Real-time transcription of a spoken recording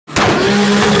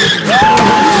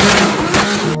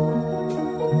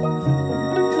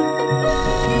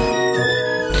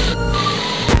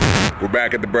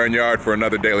back at the burn yard for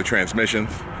another daily transmissions.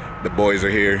 The boys are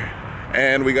here,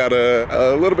 and we got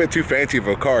a little bit too fancy of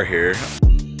a car here.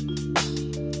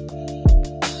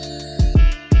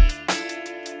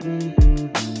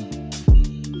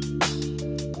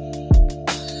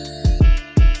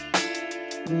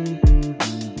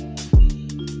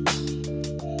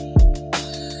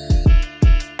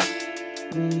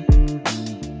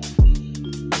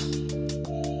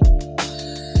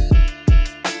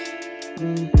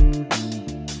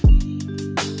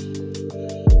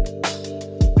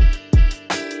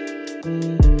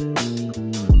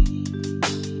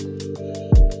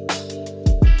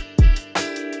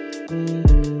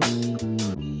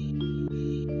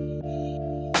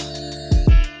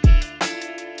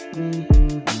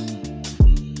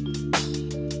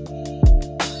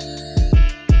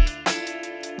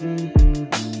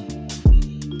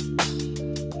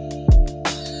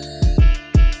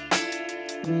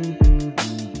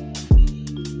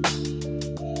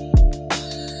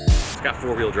 Got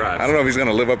four-wheel drive. I don't know if he's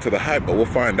gonna live up to the hype, but we'll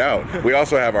find out. We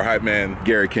also have our hype man,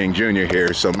 Gary King Jr.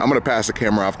 here, so I'm gonna pass the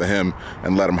camera off to him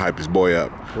and let him hype his boy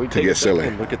up to get silly.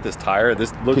 Look at this tire.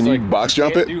 This looks Can you like box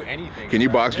jump it? do anything. Can you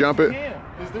box jump it?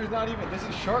 There's not even. This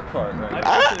is shark card, right?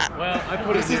 I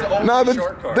put This is No,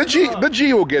 the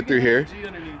G will get through here.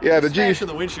 Yeah, the G.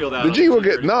 The windshield out. The G will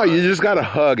get. No, you just gotta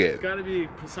hug it. It's gotta be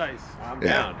precise. I'm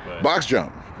down, but Box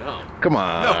jump. no. Come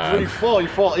on. No, when you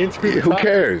fall into the Who tire.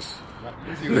 cares?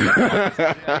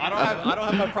 I don't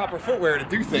have my proper footwear to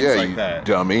do things like you that.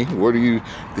 dummy. What are you?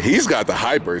 He's got the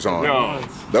hypers on. No.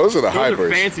 Those are the Those hypers. are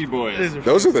fancy boys.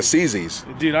 Those are the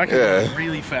CZs. Dude, I can run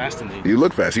really fast in these. You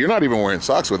look fast. You're not even wearing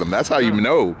socks with them. That's how you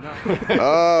know.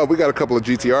 Oh, we got a couple of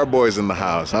GTR boys in the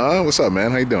house, huh? What's up,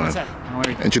 man? How you doing? What's up? How are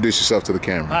you? Introduce yourself to the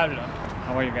camera. Pablo.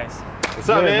 How are you guys? What's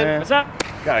up, man? What's up?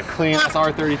 Got a clean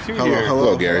R32 Hello, here.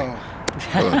 hello, Gary.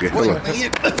 Hello, Gary.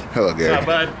 Hello, Gary. What's up,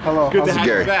 bud? Hello. Good to have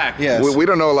Gary. you back. Yes. We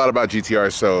don't know a lot about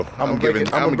GTR, so I'm giving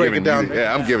you.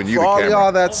 Yeah, I'm giving you For the all camera.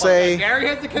 y'all that say, Gary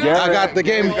has the camera. I got the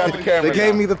game. got the camera They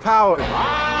gave now. me the power.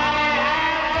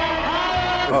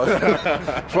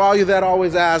 For all you that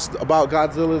always asked about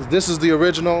Godzillas, this is the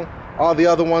original. All the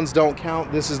other ones don't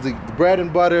count. This is the bread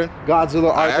and butter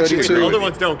Godzilla actually R32. agree The with other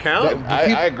ones don't count.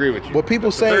 I agree with you. What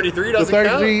people say, 33 doesn't the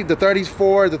 33, the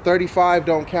 34, the 35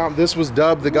 don't count. This was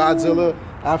dubbed the Godzilla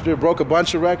after it broke a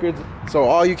bunch of records. So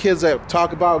all you kids that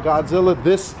talk about Godzilla,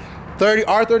 this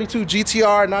R32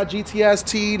 GTR, not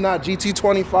GTST, not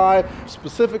GT25,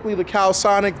 specifically the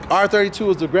Calisonic.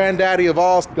 R32 is the granddaddy of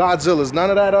all Godzillas.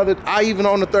 None of that other. I even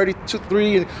own the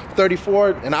 33 and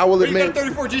 34, and I will You admit, got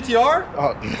a 34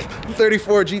 GTR?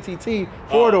 34 GTT,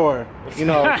 four-door, you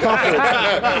know,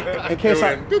 comfort. In case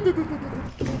I...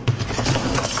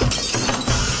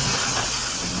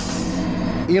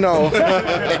 You know,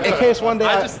 in case one day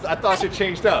I thought it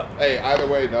changed up. Hey, either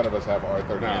way, none of us have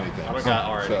R30 No, anything. I don't got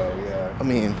R. So yeah. I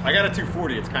mean... I got a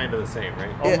 240. It's kind of the same,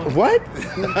 right? What?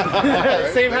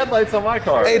 Same headlights on my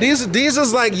car. Hey, these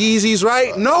is like Yeezys,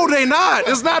 right? No, they not.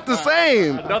 It's not the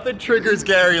same. Nothing triggers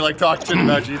Gary like talking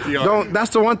about GTR. That's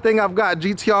the one thing I've got.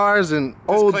 GTRs and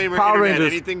old Disclaimer, Power internet,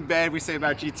 Rangers. Anything bad we say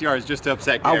about GTR is just to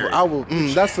upset Gary. I will.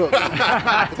 That's a.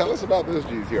 Tell us about this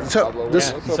GTR. So, Pablo.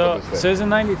 this- What's up with this So thing? it's a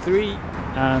 93.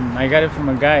 I got it from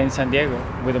a guy in San Diego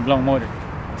with a blown motor.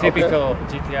 Typical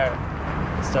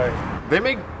GTR story. They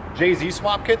make Jay-Z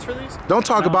swap kits for these? Don't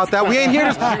talk about that. We ain't here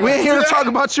to talk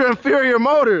about your inferior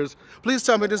motors. Please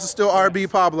tell me this is still RB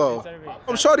Pablo.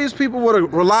 I'm sure these people what a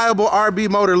reliable RB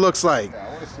motor looks like.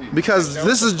 Because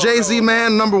this is Jay-Z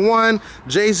man #1,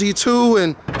 Jay-Z 2,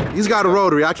 and he's got a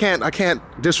rotary. I can't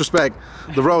disrespect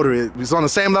the rotary. It's on the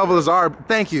same level as RB.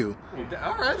 Thank you.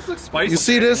 All right, this looks spicy. You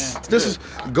see this? This is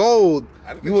gold.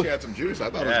 I didn't think she had some juice. I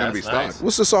thought it was gonna be that's stock. nice.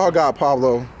 What's this all got,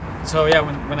 Pablo? So yeah,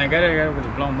 when I got it with a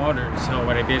blown motor, so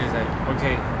what I did is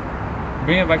okay,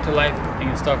 bring it back to life in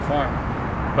its stock form.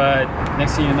 But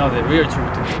next thing you know, the rear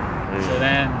turbo took it. So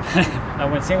then I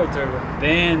went single turbo.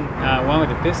 Then one with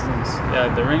the pistons,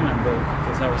 the ring line broke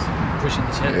because I was pushing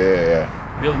the shit. Yeah.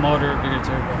 Build motor, bigger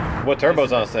turbo. What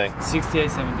turbo's on this thing?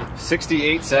 6870.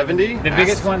 6870? The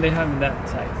biggest one they have in that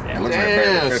size. It Yeah. looks like it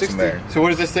barely Damn, fits in 60. there. So what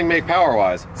does this thing make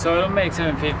power-wise? So it'll make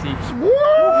 750.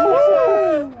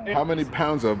 How many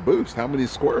pounds of boost? How many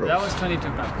squirrels? That was 22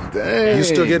 pounds. Dang. You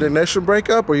still get ignition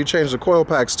breakup, or you change the coil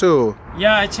packs too?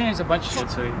 Yeah, I changed a bunch of shit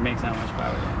so it makes that much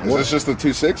power. Is this just a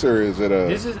 2.6 or is it a?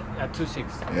 This is a 2.6.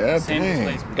 Yeah, Same dang.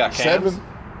 displacement. Got cams? 7?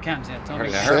 Cams, yeah,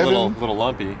 totally. I heard a little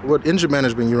lumpy. What engine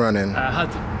management you run in?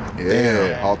 Hudson.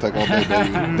 Yeah, all tech all day,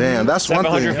 baby. Damn, that's one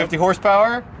thing. 750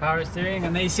 horsepower. Power steering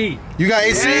and AC. You got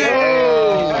AC?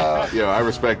 Yo, I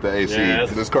respect the AC. Yeah,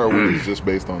 This car wins just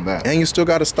based on that. And you still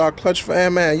got a stock clutch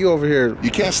fan, man. You over here.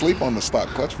 You can't sleep on the stock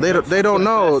clutch. They don't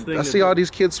know. I see all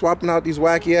these kids swapping out these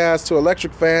wacky ass to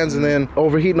electric fans and then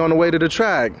overheating on the way to the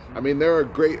track. I mean, there are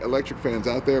great electric fans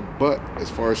out there, but as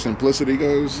far as simplicity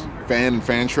goes, fan and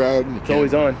fan shroud, it's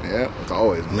always on. Yeah, it's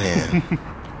always on. Man.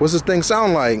 What's this thing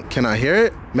sound like? Can I hear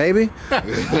it? Maybe?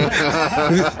 Gretty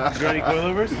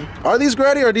coilovers? Are these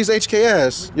Gretty or are these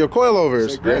HKS? Your coilovers?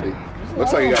 It's Gretty.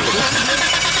 Looks like you got the...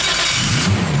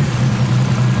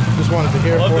 Just wanted to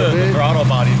hear it I for a love the bit. throttle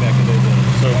body back in the day.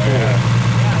 So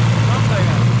cool.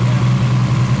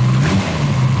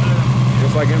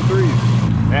 Just like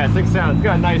M3s. Yeah, this thing sounds, it's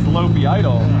got a nice low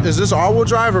idle. Is this all-wheel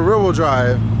drive or rear-wheel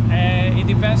drive? It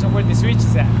depends on where the switch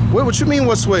is at. Wait, what you mean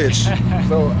what switch?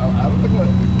 So, I don't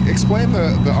think explain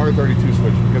the R32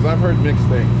 switch, because I've heard mixed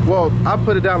things. Well, I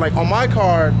put it down like on my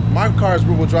car is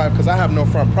rear-wheel drive because I have no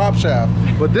front prop shaft.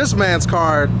 But this man's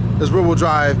car is rear-wheel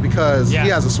drive because he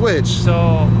has a switch.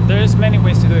 So there's many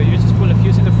ways to do it. You just pull a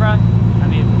fuse in the front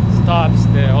and it stops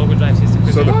the all-wheel drive system.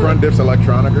 So the front diff's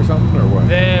electronic or something, or what?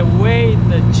 The way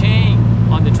the chain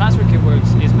on the transfer kit works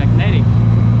is magnetic.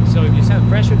 So if you send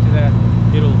pressure to that,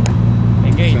 it'll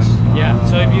engage. Yeah.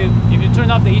 So if you turn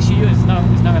off the ECU, it's not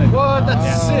gonna. What?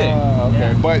 That's sick. Okay.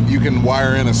 Yeah. But you can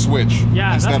wire in a switch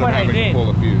Yeah, instead that's of what I having to did. pull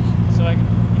a fuse. So I can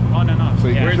on and off. So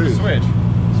you Where's the switch?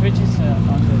 Switch is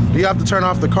on Do you have to turn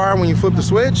off the car when you flip the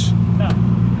switch? No.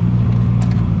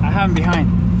 I have them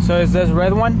behind. So it's this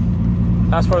red one.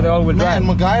 That's for the all-wheel drive.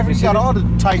 Man, MacGyver, you got all the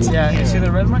tights. Yeah, you see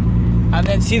the red one? And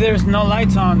then see there's no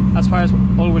lights on as far as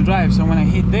all-wheel drive. So when I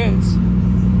hit this,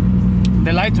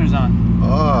 the light turns on.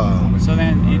 Oh, So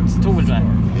then it's two-wheel drive.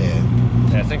 yeah.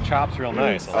 Yeah, I think chop's real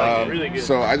nice. I like it. Really good.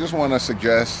 So I just want to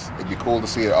suggest it'd be cool to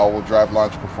see an all-wheel drive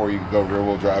launch before you go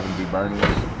rear-wheel drive and do burn wheels.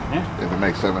 Yeah. If it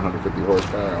makes 750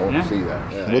 horsepower, I want to see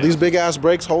that. Yeah. Will these big ass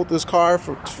brakes hold this car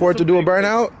for it to do a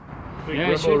burnout?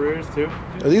 Yeah, sure. rears too.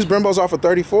 Are these Brembos off of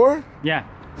 34? Yeah.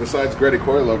 Besides Gretty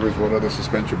coilovers, what other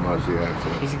suspension mods do you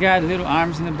have? He's got little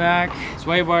arms in the back,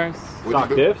 sway bars. Stock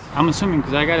diffs? I'm assuming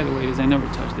because I got it the way it is, I never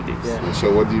touched the diffs. Yeah.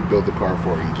 So what do you build the car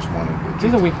for? You just wanted it?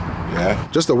 Just a week. Yeah.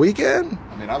 Just a weekend?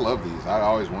 I mean, I love these. I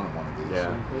always wanted one of these.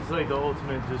 Yeah. It's like the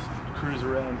ultimate just cruise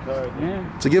around car.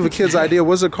 Yeah. To give a kid's idea,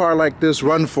 what's a car like this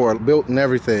run for? Built and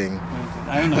everything.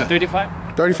 I don't know,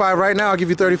 35? 35 right now? I'll give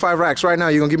you 35 racks right now.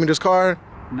 You gonna give me this car?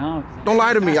 No. Don't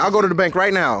lie to me. I'll go to the bank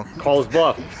right now. Call his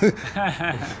bluff.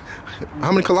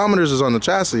 How many kilometers is on the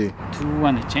chassis? 2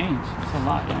 and a change. It's a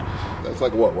lot, yeah. That's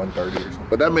like what, 130 or something.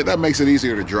 But that makes it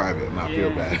easier to drive it and not feel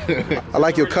bad. I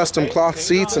like your custom cloth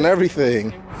seats and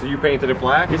everything. So you painted it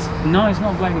black? It's not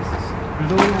black, it's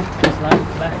blue, it's like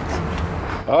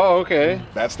black. Oh, okay.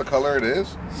 That's the color it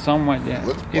is. Somewhat, yeah.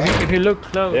 Looks If black. you look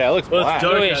close. Yeah, it looks Well, black. it's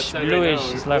dark Bluish, outside right bluish,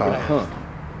 now. it's like black.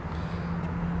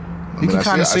 You can I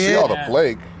kinda see I see it. all the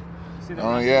flake.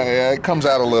 Oh yeah, it comes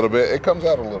out a little bit. It comes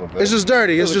out a little bit. It's just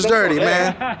dirty. It's just dirty,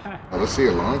 man. Let's see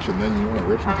a launch, and then you want to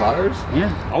rip some tires?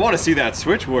 Yeah. I want to see that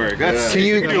switch work. That's Yeah. sick. Can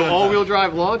you- You do an all-wheel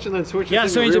drive launch and then switch it Yeah, to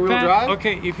so in rear-wheel Japan, drive?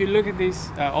 okay, if you look at these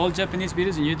all Japanese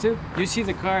videos on YouTube, you see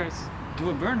the cars do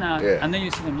a burnout Yeah. and then you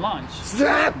see them launch.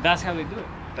 That's how they do it.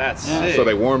 That's Yeah. sick. So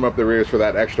they warm up the rears for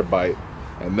that extra bite,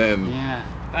 and then Yeah,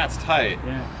 That's tight.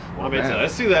 yeah. I mean, man.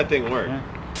 let's see that thing work. Yeah.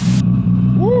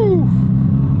 woo!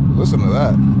 Listen to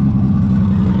that.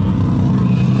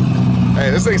 Hey,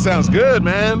 this thing sounds good,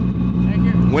 man. Thank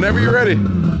you. Whenever you're ready.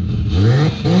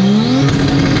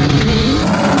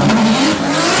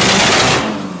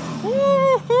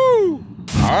 Woo-hoo!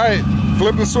 All right,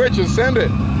 flip the switch and send it.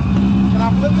 Can I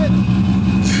flip it?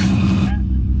 It's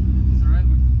the red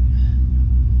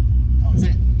one. Oh, is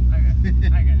it? I got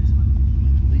this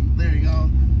one. There you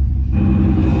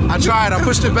go. I tried. I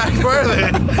pushed it back further.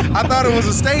 I thought it was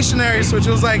a stationary switch.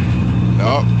 It was like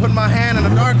No. putting my hand in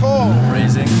a dark hole.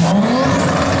 Raising.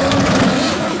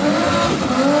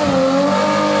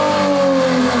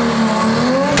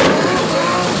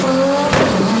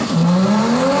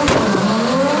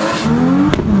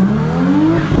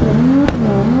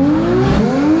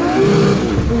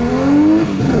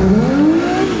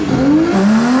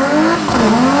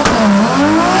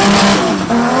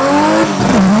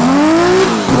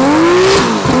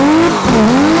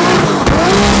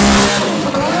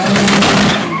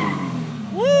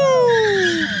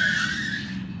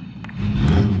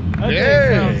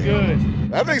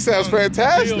 That thing sounds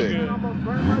fantastic.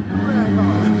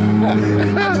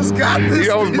 I just got this.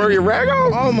 You almost burn your rag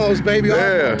off? Almost, baby.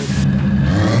 Yeah. Almost.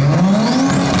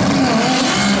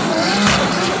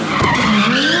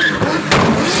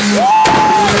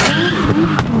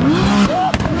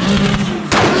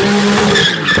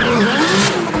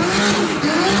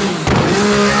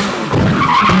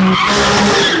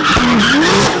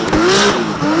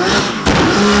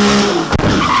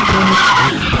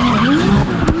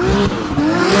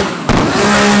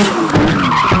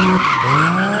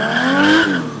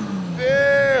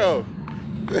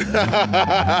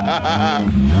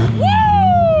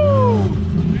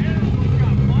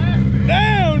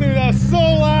 Damn, dude, that's so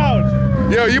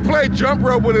loud. Yo, you played jump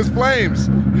rope with his flames.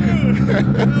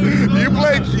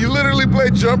 You literally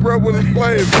played jump rope with his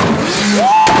flames.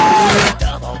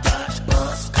 Double Dutch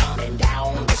bus coming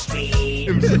down the street.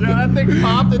 Yo, that thing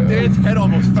popped and Dan's head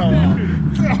almost fell off.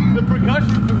 The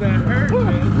percussion from that hurt,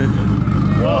 man.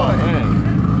 Oh,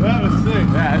 man. That was sick.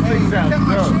 Yeah, that thing sounds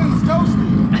My dope. shins toasty.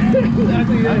 That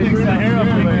thing bring the hair up,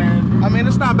 man. I mean,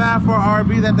 it's not bad for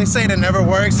R&B that they say that never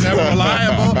works, never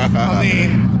reliable. I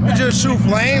mean, you just shoot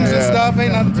flames and stuff,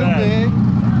 ain't nothing too big.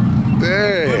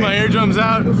 Dang. My eardrums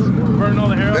out, burning all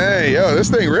the hair off. Dang, yo, this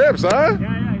thing rips, huh?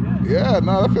 Yeah,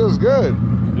 no, that feels good.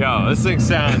 Yo, this thing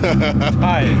sounds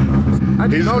tight. I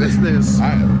just noticed this.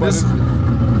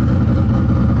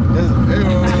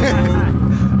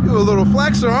 You a little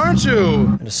flexer, aren't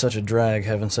you? It is such a drag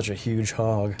having such a huge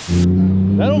hog.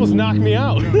 That almost knocked me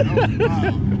out. I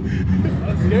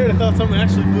was scared. I thought something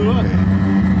actually blew up.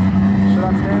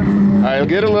 All right,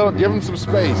 give him some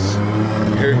space.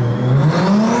 Here.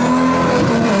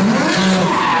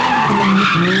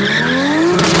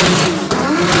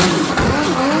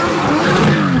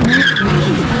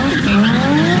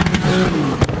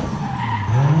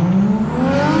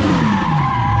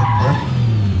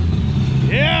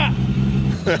 Yeah.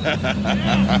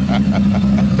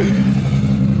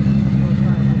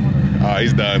 Oh,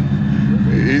 he's done.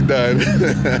 He's done.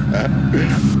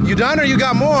 You done or you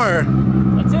got more?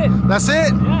 That's it. That's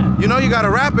it? Yeah. You know you gotta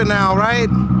wrap it now, right?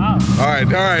 Oh. All right.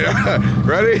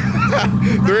 Ready?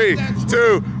 3,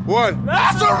 2, 1.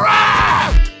 That's a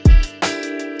wrap!